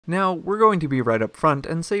Now, we're going to be right up front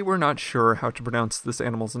and say we're not sure how to pronounce this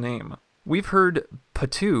animal's name. We've heard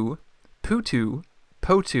Potoo, Potoo,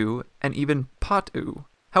 Potoo, and even Potoo.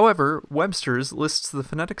 However, Webster's lists the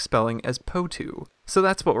phonetic spelling as Potoo, so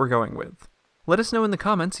that's what we're going with. Let us know in the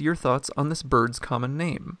comments your thoughts on this bird's common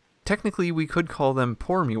name. Technically, we could call them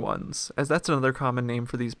pormeones, as that's another common name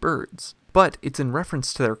for these birds, but it's in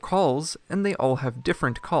reference to their calls, and they all have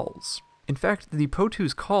different calls. In fact, the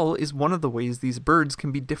Potoo's call is one of the ways these birds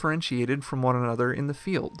can be differentiated from one another in the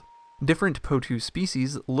field. Different Potoo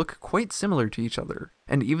species look quite similar to each other,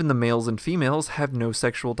 and even the males and females have no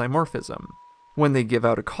sexual dimorphism. When they give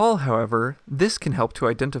out a call, however, this can help to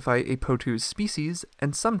identify a Potoo's species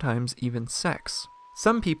and sometimes even sex.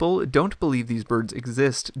 Some people don't believe these birds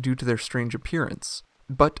exist due to their strange appearance,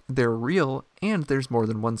 but they're real and there's more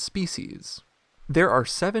than one species. There are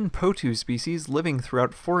 7 Potoo species living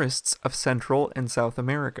throughout forests of Central and South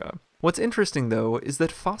America. What's interesting though is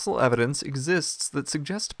that fossil evidence exists that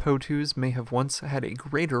suggests Potoos may have once had a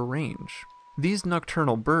greater range. These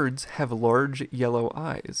nocturnal birds have large yellow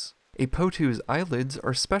eyes. A Potoo's eyelids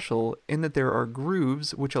are special in that there are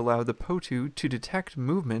grooves which allow the Potoo to detect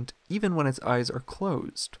movement even when its eyes are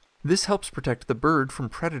closed. This helps protect the bird from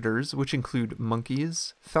predators which include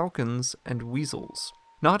monkeys, falcons, and weasels.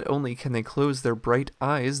 Not only can they close their bright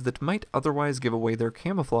eyes that might otherwise give away their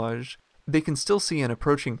camouflage, they can still see an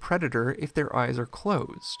approaching predator if their eyes are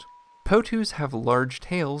closed. Potoos have large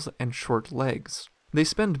tails and short legs. They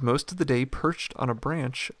spend most of the day perched on a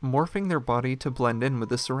branch, morphing their body to blend in with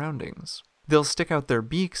the surroundings. They'll stick out their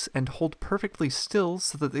beaks and hold perfectly still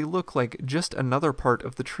so that they look like just another part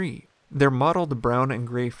of the tree. Their mottled brown and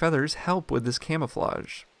gray feathers help with this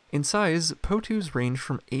camouflage. In size, Potoos range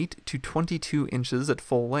from 8 to 22 inches at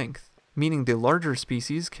full length, meaning the larger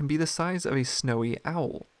species can be the size of a snowy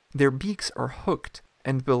owl. Their beaks are hooked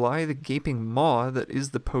and belie the gaping maw that is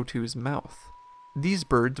the Potoo's mouth. These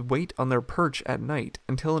birds wait on their perch at night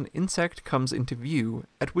until an insect comes into view,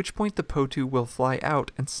 at which point the Potoo will fly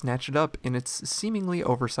out and snatch it up in its seemingly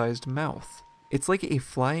oversized mouth. It's like a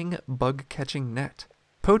flying, bug-catching net.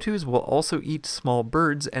 Potoos will also eat small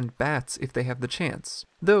birds and bats if they have the chance,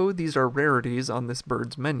 though these are rarities on this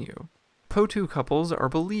bird's menu. Potoo couples are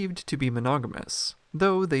believed to be monogamous,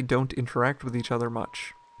 though they don't interact with each other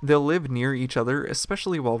much. They'll live near each other,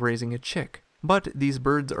 especially while raising a chick, but these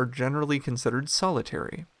birds are generally considered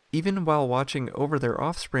solitary. Even while watching over their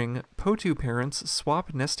offspring, Potoo parents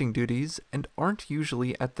swap nesting duties and aren't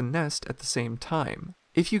usually at the nest at the same time,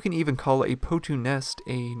 if you can even call a Potoo nest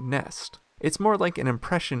a nest. It's more like an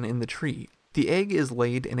impression in the tree. The egg is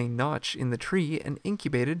laid in a notch in the tree and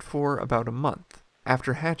incubated for about a month.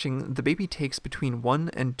 After hatching, the baby takes between 1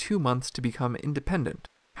 and 2 months to become independent.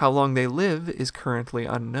 How long they live is currently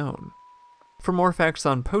unknown. For more facts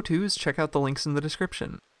on Potoos, check out the links in the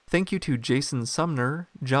description. Thank you to Jason Sumner,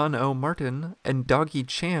 John O. Martin, and Doggy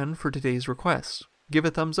Chan for today's request. Give a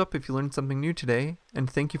thumbs up if you learned something new today, and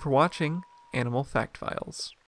thank you for watching Animal Fact Files.